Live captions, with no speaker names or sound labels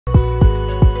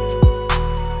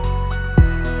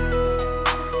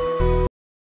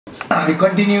हामी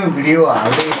continue video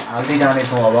हाल्दै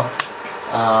जानेछौँ। अब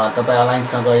तपाईँ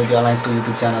अलायन्ससँग यदि अलायन्सको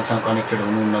युट्युब च्यानलसँग कनेक्टेड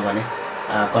हुनुहुन्न भने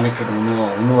कनेक्टेड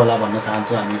हुनु होला भन्न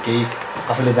चाहन्छु। हामी केही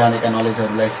आफूले जानेका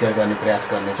नलेजहरूलाई सेयर गर्ने प्रयास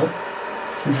गर्नेछौँ।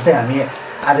 जस्तै हामी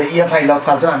आज EFI लक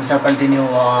फाल्छौँ। हामीसँग कन्टिन्यू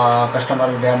कस्टमर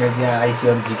ड्यामेज यहाँ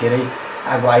आइसीहरू झिकेरै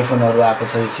आएको आइफोनहरू आएको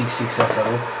छ,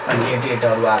 666हरू अनि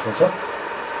 88हरू आएको छ।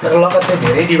 र लगत्तै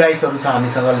धेरै डिभाइसहरू छ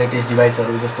हामीसँग, लेटेस्ट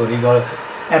डिभाइसहरू जस्तो रिगल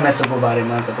MSO को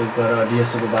बारेमा, तपाईँको र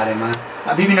DSO को बारेमा,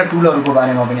 विभिन्न टुलहरूको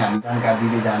बारेमा पनि हामी जानकारी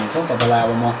दिँदै जानेछौँ। तपाईँलाई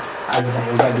अब म आज चाहिँ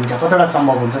एउटा दुईवटा कतिवटा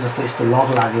सम्भव हुन्छ, जस्तो यस्तो लक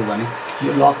लाग्यो भने,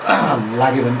 यो लक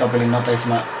लाग्यो भने तपाईँले न त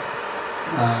यसमा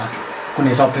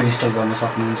कुनै सफ्टवेयर इन्स्टल गर्न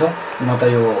सक्नुहुन्छ, न त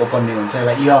यो ओपन नै हुन्छ।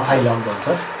 यसलाई EFI लक भन्छ।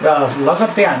 र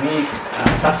लगत्तै हामी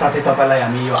साथसाथै तपाईँलाई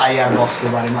हामी यो IR बक्सको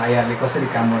बारेमा, IRले कसरी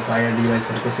काम गर्छ, IR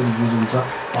डिभाइसहरू कसरी युज हुन्छ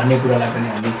भन्ने कुरालाई पनि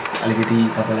हामी अलिकति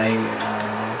तपाईँलाई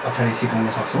पछाडि सिकाउन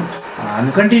सक्छौँ।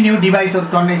 हामी कन्टिन्यू डिभाइसहरू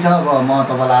टन्नै छ। अब म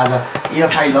तपाईँलाई आज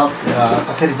EFI लक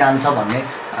कसरी जान्छ भन्ने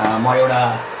म एउटा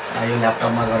यो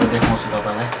ल्यापटपमा गएर देखाउँछु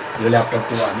तपाईँलाई। यो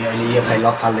ल्यापटपको हामी अहिले EFI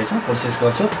लक फाल्दैछौँ, प्रोसेस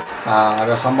गर्छु र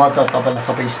सम्भवतः तपाईँलाई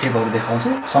सबै स्टेपहरू देखाउँछु।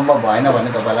 सम्भव भएन भने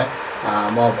तपाईँलाई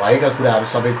म भएका कुराहरू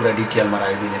सबै कुरा डिटेलमा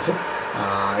राखिदिनेछु।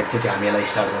 एकचोटि हामी यसलाई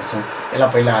स्टार्ट गर्छौँ। यसलाई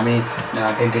पहिला हामी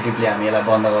टेन्टेटिभली हामी यसलाई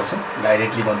बन्द गर्छौँ,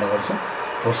 डाइरेक्टली बन्द गर्छौँ,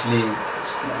 फोर्सली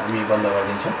हामी बन्द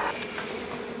गरिदिन्छौँ।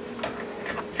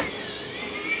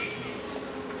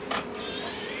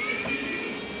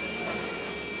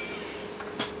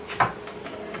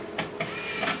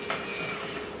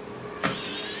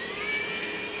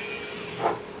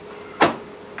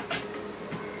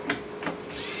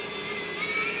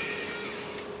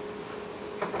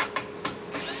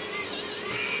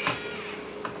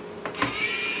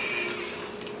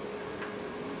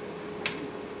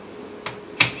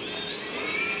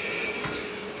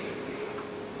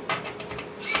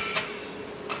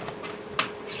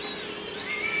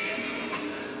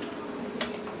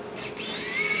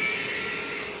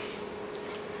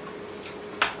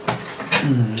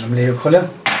 हामीले यो खोल्यौँ,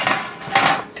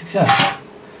 ठिक छ।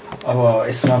 अब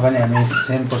यसमा पनि हामी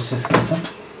सेम प्रोसेस गर्छौँ।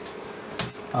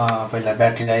 पहिला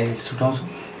ब्याट्रीलाई छुटाउँछौँ।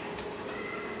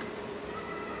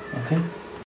 ओके,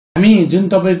 हामी जुन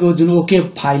तपाईँको जुन ओके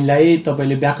फाइललाई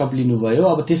तपाईँले ब्याकअप लिनुभयो,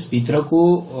 अब त्यसभित्रको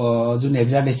जुन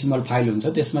हेक्साडेसिमल फाइल हुन्छ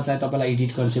त्यसमा चाहिँ तपाईँलाई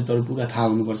एडिट कन्सेप्टहरू पुरा थाहा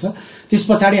हुनुपर्छ। त्यस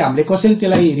पछाडि हामीले कसरी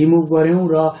त्यसलाई रिमुभ गऱ्यौँ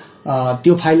र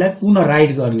त्यो फाइललाई पुनः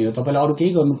राइट गर्ने हो। तपाईँले अरू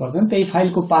केही गर्नु पर्दैन, त्यही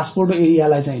फाइलको पासपोर्ट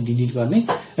एरियालाई चाहिँ डिलिट गर्ने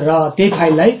र त्यही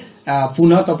फाइललाई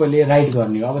पुनः तपाईँले राइट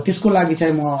गर्ने हो। अब त्यसको लागि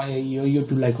चाहिँ म यो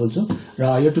टुललाई खोल्छु र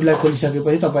यो टुललाई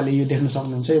खोलिसकेपछि तपाईँले यो देख्न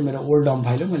सक्नुहुन्छ। यो मेरो ओल्ड डम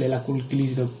फाइल हो। मैले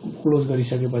यसलाई क्लोज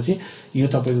गरिसकेपछि यो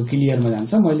तपाईँको क्लियरमा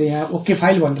जान्छ। मैले यहाँ ओके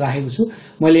फाइल भनेर राखेको छु।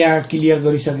 मैले यहाँ क्लियर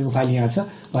गरिसकेको फाइल यहाँ छ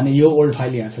भने यो ओल्ड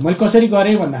फाइल यहाँ छ। मैले कसरी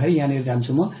गरेँ भन्दाखेरि यहाँनिर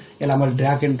जान्छु म, यसलाई मैले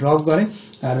ड्र्याग एन्ड ड्रप गरेँ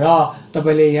र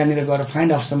तपाईँले यहाँनिर गएर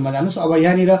फाइन्ड अप्सनमा जानुहोस्। अब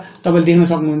यहाँनिर तपाईँले देख्न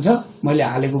सक्नुहुन्छ मैले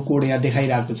हालेको कोड यहाँ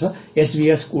देखाइरहेको छ,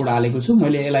 SVS कोड हालेको छु।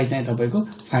 मैले यसलाई चाहिँ तपाईँको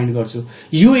फाइन्ड गर्छु।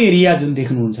 यो एरिया जुन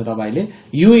देख्नुहुन्छ तपाईँले,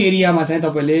 यो एरियामा चाहिँ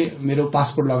तपाईँले मेरो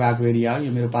पासपोर्ट लगाएको एरिया हो,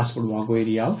 यो मेरो पासपोर्ट भएको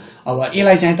एरिया हो। अब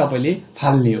यसलाई चाहिँ तपाईँले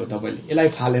फाल्ने हो। तपाईँले यसलाई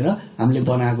फालेर हामीले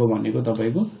बनाएको भनेको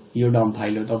तपाईँको यो डम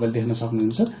फाइल हो। तपाईँले देख्न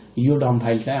सक्नुहुन्छ यो डम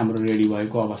फाइल चाहिँ हाम्रो रेडी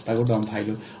भएको अवस्थाको डम फाइल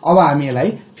हो। अब हामी यसलाई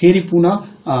फेरि पुनः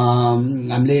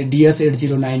हामीले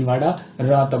DS809 बाट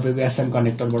र तपाईँको SN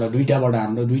कनेक्टरबाट दुईटाबाट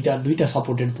हाम्रो दुईटा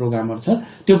सपोर्टेड प्रोग्रामर छ,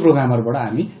 त्यो प्रोग्रामरबाट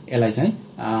हामी यसलाई चाहिँ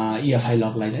EFI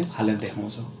लकलाई चाहिँ फालेर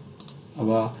देखाउँछौँ। अब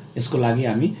यसको लागि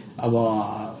हामी अब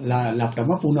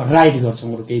ल्यापटपमा पुनः राइट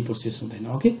गर्छौँ, अरू केही प्रोसेस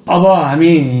हुँदैन। ओके, अब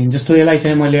हामी जस्तो यसलाई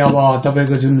चाहिँ मैले अब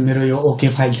तपाईँको जुन मेरो यो ओके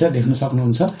फाइल छ देख्न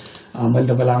सक्नुहुन्छ। मैले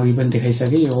तपाईँलाई अघि पनि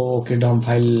देखाइसकेँ। यो ओके डम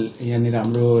फाइल यहाँनिर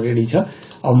हाम्रो रेडी छ।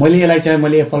 अब मैले यसलाई चाहिँ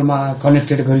मैले एप्पलमा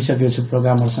कनेक्टेड गरिसकेको छु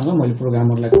प्रोग्रामरसँग। मैले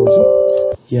प्रोग्रामरलाई खोल्छु,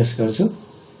 यस गर्छु।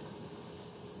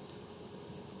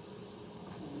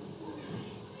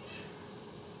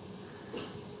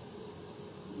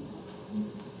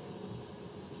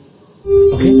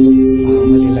 ओके,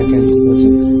 मैले यसलाई क्यान्सल गर्छु।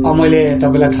 अब मैले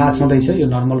तपाईँलाई थाहा छँदैछ यो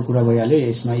नर्मल कुरा भइहाल्यो।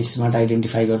 यसमा स्मार्ट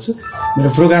आइडेन्टिफाई गर्छु। मेरो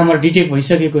प्रोग्रामर डिटेक्ट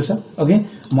भइसकेको छ। ओके,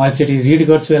 म एकचोटि रिड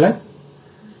गर्छु यसलाई।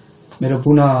 मेरो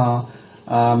पुनः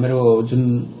मेरो जुन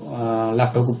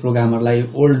ल्यापटपको प्रोग्रामरलाई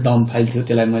ओल्ड डम फाइल थियो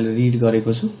त्यसलाई मैले रिड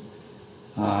गरेको छु।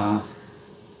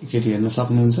 एकचोटि हेर्न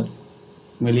सक्नुहुन्छ।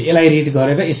 मैले यसलाई रिड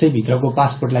गरेर यसै भित्रको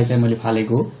पासपोर्टलाई चाहिँ मैले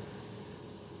फालेको हो।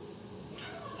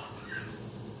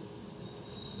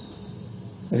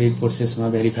 रिड प्रोसेसमा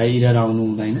भेरिफाई इरर आउनु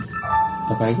हुँदैन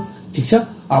तपाईँको, ठिक छ।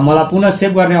 मलाई पुनः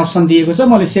सेभ गर्ने अप्सन दिएको छ।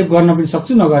 मैले सेभ गर्न पनि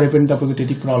सक्छु, नगरे पनि तपाईँको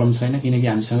त्यति प्रब्लम छैन किनकि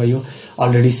हामीसँग यो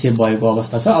अलरेडी सेभ भएको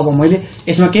अवस्था छ। अब मैले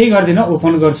यसमा केही गर्दिनँ,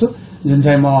 ओपन गर्छु। जुन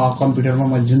चाहिँ म कम्प्युटरमा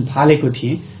मैले जुन फालेको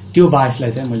थिएँ त्यो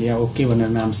बायसलाई चाहिँ मैले यहाँ ओके भनेर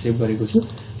नाम सेभ गरेको छु।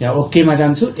 यहाँ ओके मा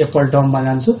जान्छु, एप्पल डममा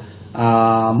जान्छु।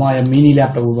 म यहाँ मिनी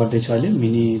ल्यापटप गर्दैछु अहिले।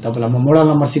 मिनी तपाईलाई म मोडल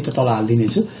नम्बर सित तल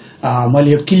हाल्दिनेछु।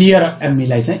 मैले यो क्लियर एमई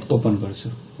लाई चाहिँ ओपन गर्छु।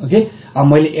 ओके, अब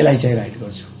मैले यसलाई चाहिँ राइट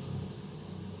गर्छु।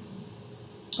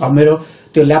 अब मेरो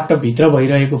त्यो ल्यापटप भित्र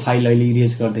भइरहेको फाइल अहिले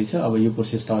इरेज गर्दैछ। अब यो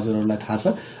प्रोसेस त हजुरहरुलाई थाहा छ।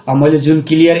 अब मैले जुन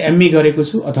क्लियर एमई गरेको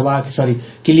छु अथवा सरी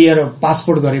क्लियर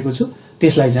पासपोर्ट गरेको छु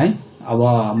त्यसलाई चाहिँ अब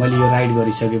मैले यो राइट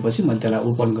गरिसकेपछि मैले त्यसलाई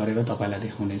ओपन गरेर तपाईलाई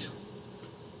देखाउने छु।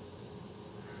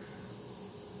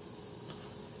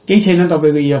 केही छैन,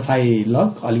 तपाईको EFI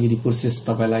लग अलिकति प्रोसेस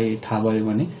तपाईलाई थाहा भयो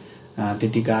भने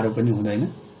त्यति गाह्रो पनि हुँदैन।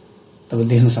 तपाईले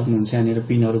देख्न सक्नुहुन्छ यहाँनिर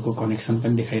पिनहरुको कनेक्सन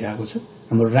पनि देखाइरहेको छ।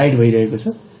 हाम्रो राइट भइरहेको छ।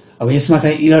 अब यसमा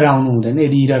चाहिँ इरर आउनु हुँदैन।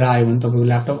 यदि इरर आयो भने तपाईको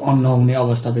ल्यापटप अन नहुने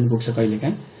अवस्था पनि पुग्छ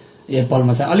कहिलेकाहीँ।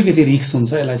 एप्पलमा चाहिँ अलिकति रिस्क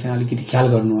हुन्छ, यसलाई चाहिँ अलिकति ख्याल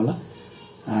गर्नु होला।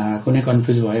 कुनै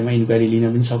कन्फ्युज भएमा इन्क्वायरी लिन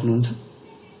पनि सक्नुहुन्छ,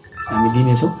 हामी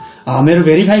दिनेछौँ। मेरो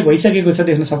भेरिफाई भइसकेको छ,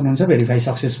 देख्न सक्नुहुन्छ भेरिफाई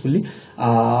सक्सेसफुली।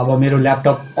 अब मेरो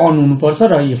ल्यापटप अन हुनुपर्छ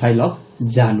र EFI लग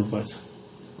जानुपर्छ।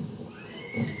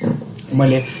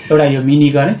 मैले एउटा यो मिनी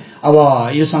गरेँ। अब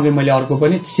यो सँगै मैले अर्को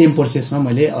पनि सेम प्रोसेसमा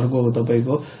मैले अर्को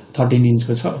तपाईको 13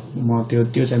 इन्चको छ, म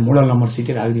त्यो चाहिँ मोडल नम्बर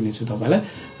सितै राखिदिनेछु तपाईलाई।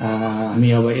 हामी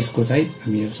अब यसको चाहिँ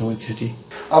हामी हेर्छौँ एकचोटि।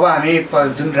 अब हामी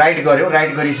जुन राइट गर्यौं,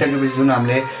 राइट गरिसकेपछि जुन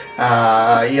हामीले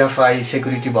EFI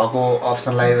सेक्युरिटी भएको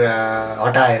अप्सनलाई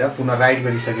हटाएर पुनः राइट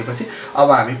गरिसकेपछि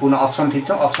अब हामी पुनः अप्सन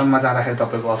थिच्छौं। अप्सनमा जाँदाखेरि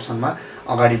तपाईको अप्सनमा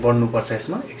अगाडि बढ्नुपर्छ।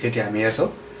 यसमा एकचोटि हामी हेर्छौं।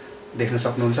 देख्न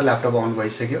सक्नुहुन्छ ल्यापटप अन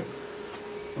भइसक्यो।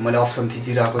 मैले अप्सन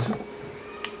थिचिरहेको छु।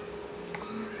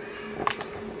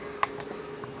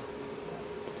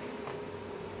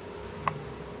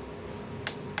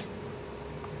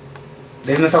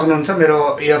 देख्न सक्नुहुन्छ मेरो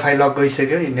EFI लग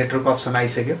गइसक्यो, नेटवर्क अप्सन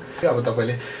आइसक्यो। अब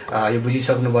तपाईले यो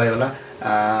बुझिसक्नु भयो होला,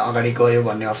 अगाडि गयो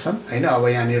भन्ने अप्सन हैन। अब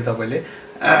यहाँनिर तपाईले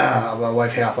अब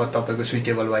वाइफाई आफत तपाईको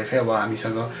सुइटेबल वाइफाई। अब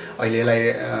हामीसँग अहिले यसलाई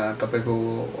तपाईको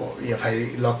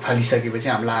EFI लक फालिसकेपछि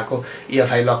हामीलाई आको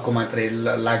EFI लकको मात्रै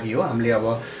लागि हो। हामीले अब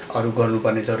अरु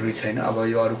गर्नुपर्ने जरुरी छैन। अब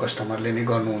यो अरु कस्टमरले नै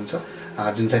गर्नुहुन्छ,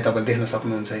 जुन चाहिँ तपाईले देख्न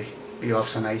सक्नुहुन्छ है। यो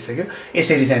अप्सन आइसक्यो।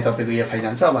 यसरी चाहिँ तपाईको EFI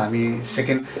जान्छ। अब हामी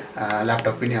सेकेन्ड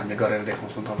ल्यापटप पनि हामीले गरेर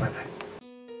देखाउँछौं तपाईलाई।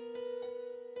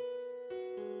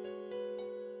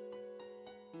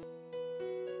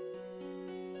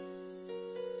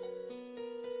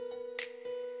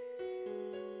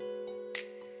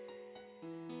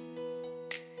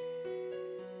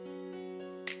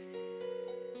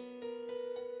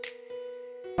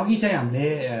 अघि चाहिँ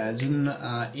हामीले जुन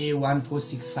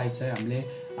A1465 चाहिँ हामीले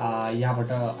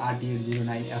यहाँबाट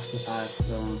R809F को साथ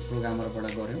प्रोग्रामरबाट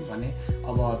गर्यौं भने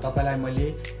अब तपाईलाई मैले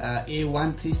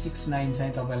A1369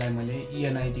 चाहिँ तपाईलाई मैले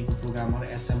ENIT को प्रोग्रामर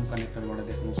SM कनेक्टरबाट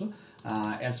देखाउँछु।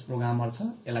 एज प्रोग्रामर छ,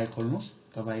 यसलाई खोल्नुस्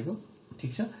तपाईको,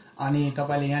 ठीक छ। अनि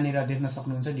तपाईले यहाँनिर देख्न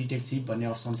सक्नुहुन्छ डिटेक्ट चिप भन्ने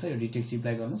अप्सन छ। यो डिटेक्ट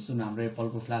चिपलाई गर्नुस्। जुन हाम्रो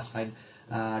एप्पलको फ्ल्याश फाइल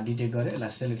डिटेक्ट गरे यसलाई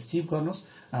सेलेक्ट चिप गर्नुस्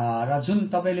र जुन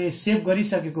तपाईले सेभ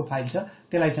गरिसकेको फाइल छ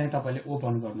त्यसलाई चाहिँ तपाईले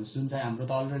ओपन गर्नुस्। जुन चाहिँ हाम्रो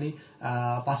त अलरेडी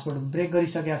पासवर्ड ब्रेक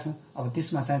गरिसकेका छौं। अब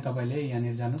त्यसमा चाहिँ तपाईले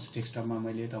यहाँनिर जानुस्। डेस्कटपमा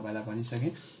मैले तपाईलाई भनिसके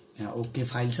यहाँ ओके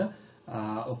फाइल छ।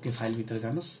 ओके फाइल भित्र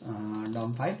जानुस्।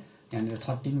 डम फाइल यहाँनिर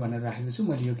 13 भनेर राखेको छु।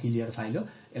 मैले यो क्लियर फाइल हो,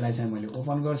 यसलाई चाहिँ मैले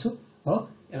ओपन गर्छु हो।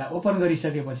 यसलाई ओपन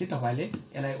गरिसकेपछि तपाईले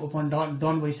यसलाई ओपन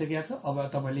डन भइसकेको छ।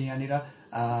 अब तपाईले यहाँनिर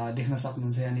देख्न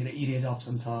सक्नुहुन्छ यहाँनिर इरेज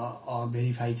अप्सन छ,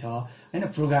 भेरिफाई छ हैन,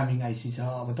 प्रोग्रामिङ आईसी छ।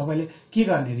 अब तपाईले के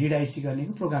गर्ने, रिड आईसी गर्ने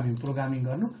कि प्रोग्रामिङ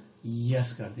गर्नु,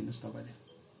 यस गर्दिनुस्। तपाईले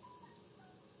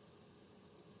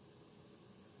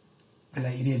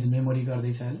यसलाई इरेज मेमोरी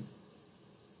गर्दै छ। अहिले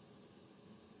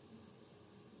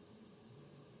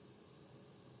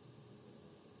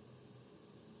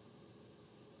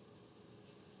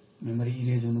मेमोरी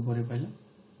इरेज हुनु पर्यो पहिला।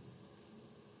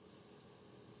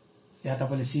 या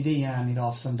तपाईले सिधै यहाँनिर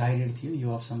अप्सन डाइरेक्ट थियो, यो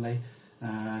अप्सनलाई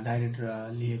डाइरेक्ट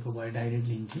लिएको भए डाइरेक्ट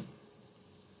लिन्थ्यो।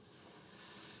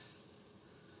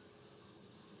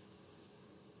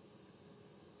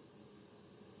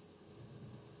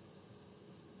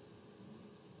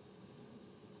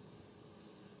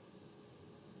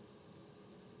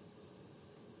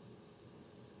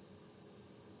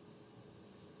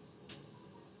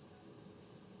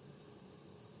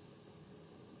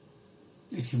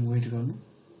 एकछिन वेट गर्नु।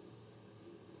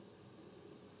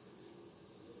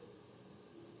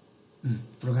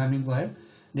 प्रोग्रामिङ भयो,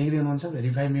 देख्दै हुनुहुन्छ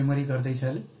भेरिफाई मेमोरी गर्दैछ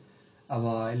अहिले। अब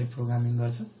यसले प्रोग्रामिङ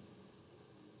गर्छ।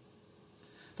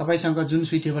 तपाईसँग जुन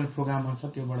सुइटेबल प्रोग्रामर छ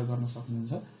त्योबाट गर्न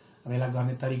सक्नुहुन्छ। अब यसलाई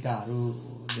गर्ने तरिकाहरू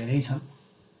धेरै छन्।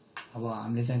 अब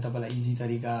हामीले चाहिँ तपाईलाई इजी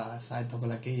तरिका सायद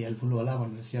तपाईलाई केही हेल्पफुल होला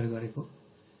भनेर शेयर गरेको,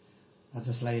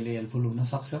 जसलाई यसले हेल्पफुल हुन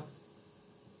सक्छ।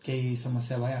 केही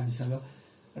समस्या भए हामीसँग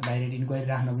डाइरेक्ट इन्क्वायरी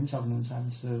राख्न पनि सक्नुहुन्छ।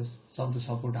 हामी सक्दो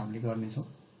सपोर्ट हामीले गर्नेछौँ।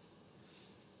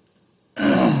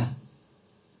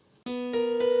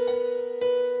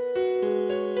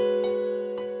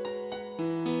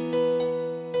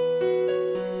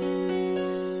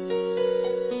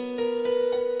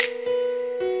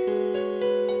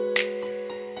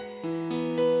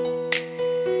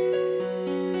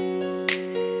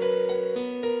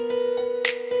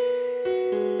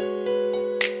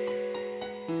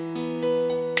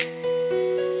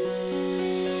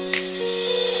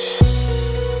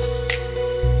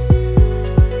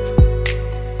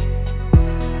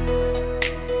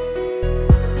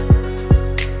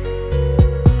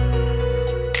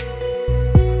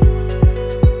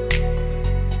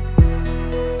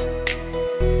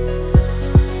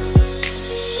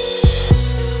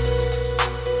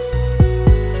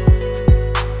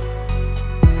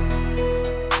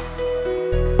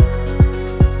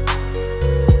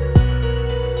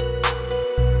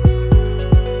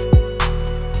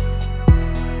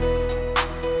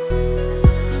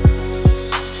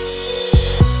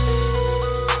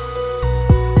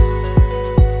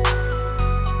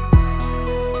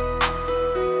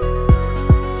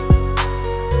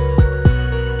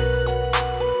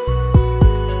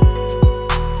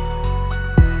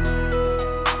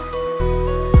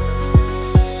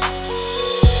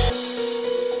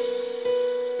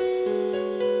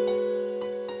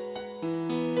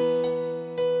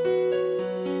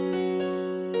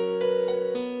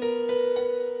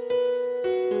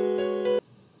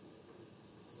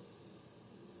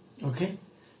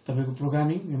 तपाईको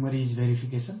programming memory is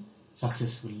verification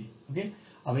successfully okay.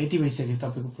 अब यति भइसक्यो,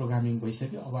 तपाईको प्रोग्रामिङ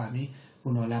भइसक्यो। अब हामी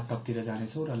पुनः ल्यापटपतिर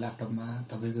जानेछौँ र ल्यापटपमा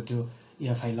तपाईको त्यो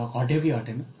EFI लक हट्यो कि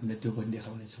हटेन हामीले त्यो पनि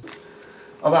देखाउनेछौँ।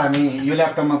 अब हामी यो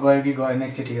ल्यापटपमा गयो कि गएन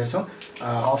एकचोटि हेर्छौँ।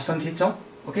 Option थिच्छौँ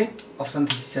okay. अप्सन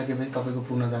थिचिसकेपछि तपाईको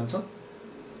पुनः जान्छौँ।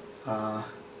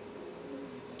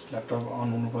 ल्यापटप अन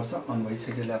हुनुपर्छ। अन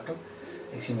भइसक्यो ल्यापटप,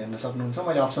 एकछिन हेर्न सक्नुहुन्छ।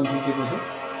 मैले अप्सन थिचेको छु,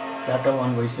 ल्यापटप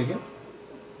अन भइसक्यो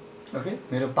ओके।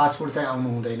 मेरो पासपोर्ट चाहिँ आउनु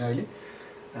हुँदैन अहिले।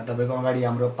 तपाईको अगाडि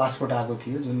हाम्रो पासपोर्ट आएको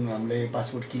थियो, जुन हामीले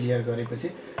पासपोर्ट क्लियर गरेपछि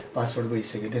पासपोर्ट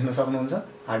गइसक्यो, देख्न सक्नुहुन्छ।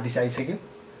 हार्ड डिस्क आइसक्यो।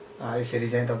 यसरी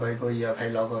चाहिँ तपाईको EFI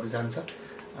लगहरू जान्छ।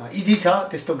 इजी छ,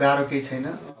 त्यस्तो गाह्रो केही छैन।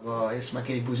 अब यसमा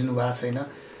केही बुझ्नु भएको छैन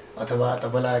अथवा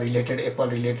तपाईलाई रिलेटेड एप्पल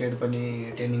रिलेटेड पनि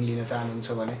ट्रेनिङ लिन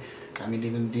चाहनुहुन्छ भने हामी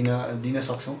दिन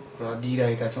सक्छौँ र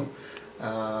दिइरहेका छौँ।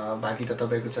 बाँकी त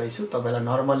तपाईको चोइस हो। तपाईलाई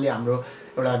नर्मल्ली हाम्रो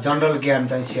एउटा जनरल ज्ञान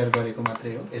चाहिँ सेयर गरेको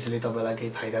मात्रै हो। यसले तपाईलाई केही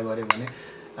फाइदा गर्यो भने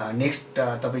नेक्स्ट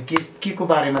तपाईँ के को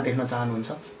बारेमा देख्न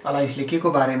चाहनुहुन्छ, अलायन्सले के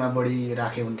को बारेमा बढी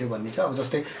राखे हुन्थ्यो भन्ने छ। अब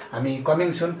जस्तै हामी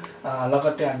कमिङ सुन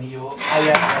लगत्तै हामी यो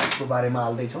IR बक्सको बारेमा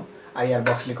हाल्दैछौँ। IR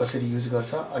बक्सले कसरी युज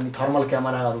गर्छ, अनि थर्मल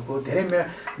क्यामेराहरूको धेरै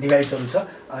डिभाइसहरू छ।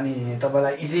 अनि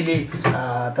तपाईलाई इजिली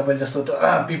तपाईले जस्तो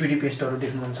PPT पेस्टहरू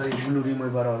देख्नुहुन्छ, ब्लू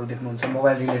रिमुभरहरू देख्नुहुन्छ।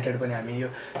 मोबाइल रिलेटेड पनि हामी यो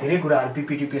धेरै कुराहरू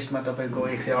PPT पेस्टमा तपाईको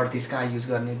 138 कहाँ युज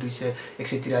गर्ने,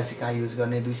 183 कहाँ युज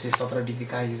गर्ने, 217 डिग्री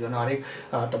कहाँ युज गर्ने, हरेक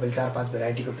तपाईले 4-5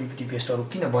 भेराइटीको PPT पेस्टहरू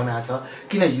किन बनाएको छ,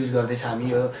 किन युज गर्दैछ।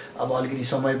 हामी यो अब अलिकति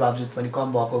समय बावजुद पनि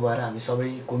कम भएको भएर हामी सबै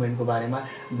कमेन्टको बारेमा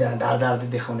धारदार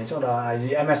देखाउनेछौँ। र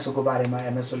अहिले MSO को बारेमा,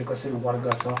 MSO ले कसरी वर्क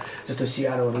गर्छ, जस्तो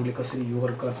CROहरूले कसरी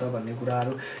वर्क गर्छ भन्ने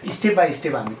कुराहरू स्टेप बाई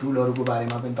स्टेप हामी टुलहरूको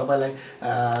बारेमा पनि तपाईलाई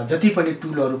जति पनि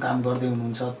टुलहरू काम गर्दै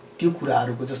हुनुहुन्छ त्यो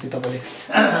कुराहरूको, जस्तै तपाईले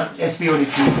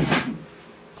SPOD3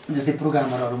 जस्तै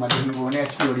प्रोग्रामरहरूमा देख्नुभयो भने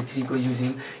SPOD3 को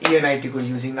युजिङ, ENIT को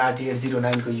युजिङ,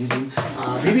 RT809 को युजिङ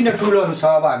विभिन्न टुलहरू छ।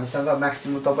 अब हामीसँग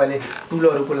म्याक्सिमम तपाईले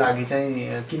टुलहरूको लागि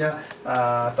चाहिँ किन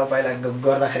तपाईलाई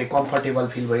गर्दाखेरि कम्फर्टेबल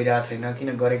फिल भइरहेको छैन, किन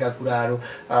गरेका कुराहरू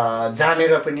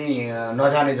जानेर पनि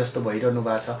नजाने जस्तो भइरहनु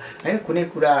भएको छ हैन। कुनै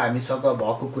कुरा हामीसँग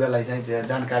भएको कुरालाई चाहिँ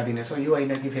जानकारी दिनेछौँ। यो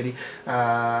होइन कि फेरि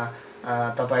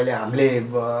तपाईले हामीले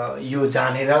यो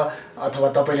जानेर अथवा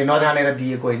तपाईले नजानेर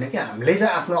दिएको होइन कि हामीले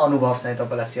चाहिँ आफ्नो अनुभव चाहिँ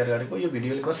तपाईलाई सेयर गरेको। यो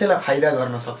भिडियोले कसैलाई फाइदा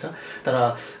गर्न सक्छ, तर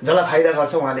जसलाई फाइदा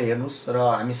गर्छ उहाँले हेर्नुस् र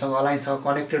हामीसँग अलायन्ससँग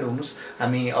कनेक्टेड हुनुस्।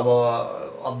 हामी अब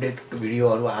अपडेट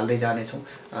भिडियोहरू हाल्दै जानेछौँ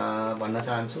भन्न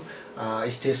चाहन्छु।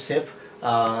 Stay safe.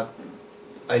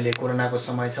 अहिले कोरोनाको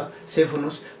समय छ, सेफ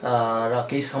हुनुस्। र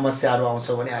केही समस्याहरू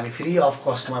आउँछ भने हामी फ्री अफ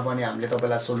कस्टमा पनि हामीले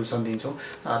तपाईलाई सोलुसन दिन्छौँ।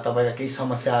 तपाईका केही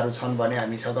समस्याहरू छन् भने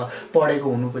हामीसँग पढेको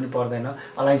हुनु पनि पर्दैन,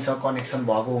 अलायन्ससँग कनेक्सन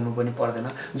भएको हुनु पनि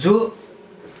पर्दैन। जो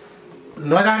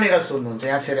नजानेर सोध्नुहुन्छ,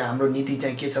 यहाँ फेरि हाम्रो नीति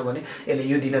चाहिँ के छ भने यसले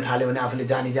यो दिन थाल्यो भने आफूले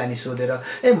जानी सोधेर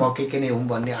म के नै हुँ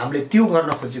भन्ने हामीले त्यो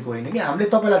गर्न खोजेको होइन कि हामीले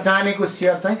तपाईलाई जानेको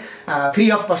सेयर चाहिँ फ्री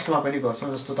अफ कस्टमा पनि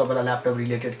गर्छौँ। जस्तो तपाईलाई ल्यापटप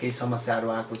रिलेटेड केही समस्याहरू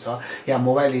आएको छ, या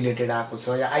मोबाइल रिलेटेड आएको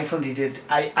छ, या iPhone related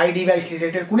I device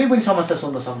related कुनै पनि समस्या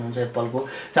सोध्न सक्नुहुन्छ एप्पलको,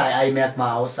 चाहे आइम्याकमा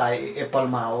आओस्, चाहे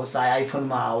एप्पलमा आओस्, चाहे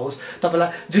आइफोनमा आओस्, तपाईलाई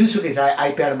जुनसुकै, चाहे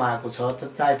आइप्याडमा आएको छ,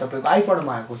 चाहे तपाईँको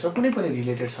आइपडमा आएको छ, कुनै पनि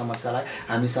रिलेटेड समस्यालाई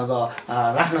हामीसँग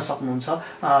राख्न सक्नुहुन्छ।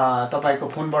 तपाईको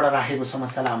फोनबाट राखेको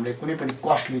समस्यालाई हामीले कुनै पनि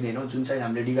कस्ट लिँदैनौँ। जुन चाहिँ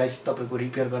हामीले डिभाइस तपाईको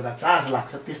रिपेयर गर्दा चार्ज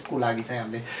लाग्छ त्यसको लागि चाहिँ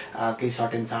हामीले केही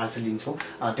सर्टेन चार्ज लिन्छौँ।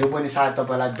 त्यो पनि सायद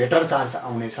तपाईलाई बेटर चार्ज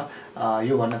आउनेछ,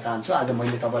 यो भन्न चाहन्छु। आज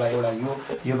मैले तपाईलाई एउटा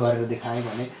यो गरेर देखाएँ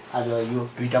भने आज यो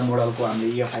दुईटा मोडलको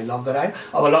हामीले EFI लक गरायो।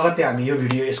 अब लगत्तै हामी यो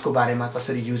भिडियो यसको बारेमा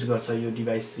कसरी युज गर्छ यो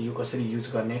डिभाइस, यो कसरी युज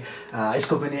गर्ने,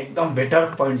 यसको पनि एकदम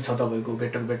बेटर पोइन्ट छ। तपाईको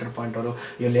बेटर पोइन्टहरू,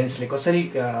 यो लेन्सले कसरी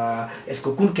यसको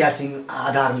कुन क्यासिङ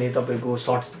आधारले तपाईको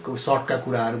सर्टका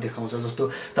कुराहरू देखाउँछ। जस्तो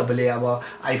तपाईले अब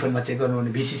आइफोनमा चेक गर्नु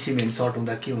भने VCC मेन सर्ट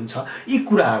हुँदा के हुन्छ, यी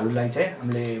कुराहरूलाई चाहिँ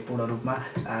हामीले पूर्ण रूपमा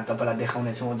तपाईलाई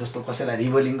देखाउनेछौँ। जस्तो कसैलाई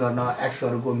रिबोलिङ गर्न,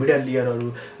 एक्सहरूको मिडल लेयरहरू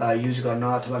युज गर्न,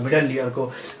 अथवा मिडल लेयरको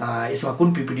यसमा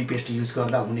कुन PPT पेस्ट युज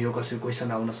गर्दा हुने हो, कसरी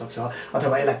क्वेसन आउन सक्छ,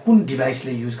 अथवा यसलाई कुन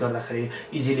डिभाइसले युज गर्दाखेरि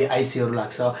इजिली आइसीहरू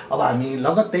लाग्छ। अब हामी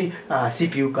लगत्तै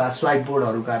CPU का स्वाइप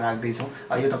बोर्डहरूका राख्दैछौँ।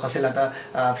 यो त कसैलाई त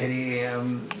फेरि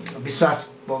विश्वास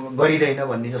गरिदैन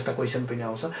भन्ने जस्ता क्वेसन पनि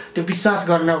आउँछ। त्यो विश्वास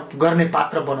गर्ने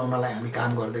पात्र बनाउनलाई हामी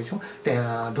काम गर्दैछौँ।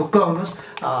 ढुक्क हुनुहोस्।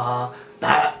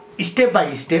 स्टेप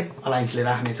बाई स्टेप अलायन्सले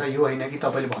राख्नेछ। यो होइन कि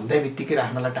तपाईँले भन्दै बित्तिकै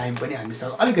राख्नलाई टाइम पनि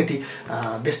हामीसँग अलिकति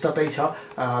व्यस्ततै छ।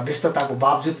 व्यस्तताको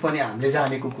बावजुद पनि हामीले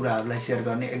जानेको कुराहरूलाई सेयर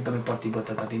गर्ने एकदमै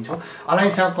प्रतिबद्धता दिन्छौँ।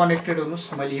 अलायन्ससँग कनेक्टेड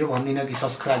हुनुहोस्। मैले यो भन्दिनँ कि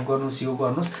सब्सक्राइब गर्नुहोस्, यो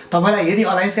गर्नुहोस्। तपाईँलाई यदि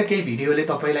अलायन्सका केही भिडियोले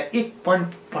तपाईँलाई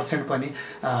 1% पनि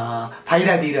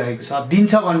फाइदा दिइरहेको छ,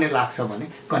 दिन्छ भन्ने लाग्छ भने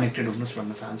कनेक्टेड हुनुहोस्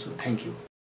भन्न चाहन्छु। Thank you.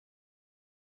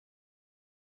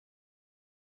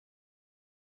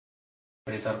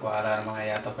 टेम्परेचरको आधारमा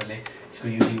या तपाईँले यसको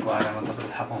युजिङको आधारमा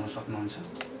तपाईँले थाहा पाउन सक्नुहुन्छ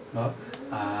ल।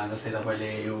 जस्तै तपाईँले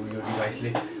यो डिभाइसले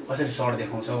कसरी सर्ट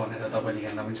देखाउँछ भनेर तपाईँले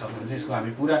हेर्न पनि सक्नुहुन्छ। यसको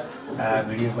हामी पुरा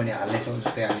भिडियो पनि हाल्नेछौँ।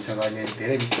 जस्तै हामीसँग अहिले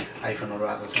धेरै आइफोनहरू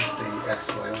आएको छ, जस्तै एक्स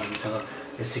भयो, हामीसँग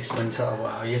यो 6 पनि छ। अब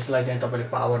यसलाई चाहिँ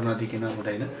तपाईँले पावर नदिकिन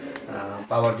हुँदैन,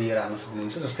 पावर दिएर हाल्न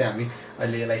सक्नुहुन्छ। जस्तै हामी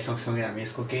अहिले यसलाई सँगसँगै हामी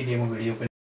यसको केही डेमो भिडियो पनि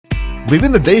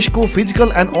विभिन्न देशको फिजिकल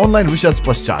एन्ड अनलाइन रिसर्च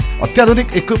पश्चात अत्याधुनिक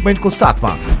इक्विपमेन्टको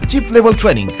साथमा चिप लेभल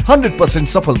ट्रेनिङ 100%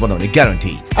 सफल बनाउने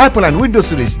guarantee. Apple and windows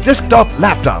series desktop,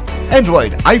 laptop,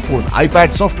 Android, iPhone,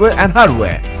 iPad software and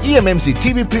hardware, EMMC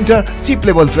TV printer, cheap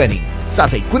level training,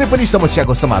 साथै कुनै पनि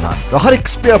समस्याको समाधान र हरेक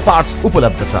स्पेयर पार्ट्स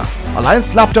उपलब्ध छ।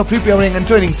 Alliance laptop repairing and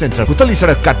training centre, पुतली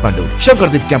सडक, काठमाडौँ,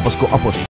 शंकरदीप क्याम्पसको अपोजिट।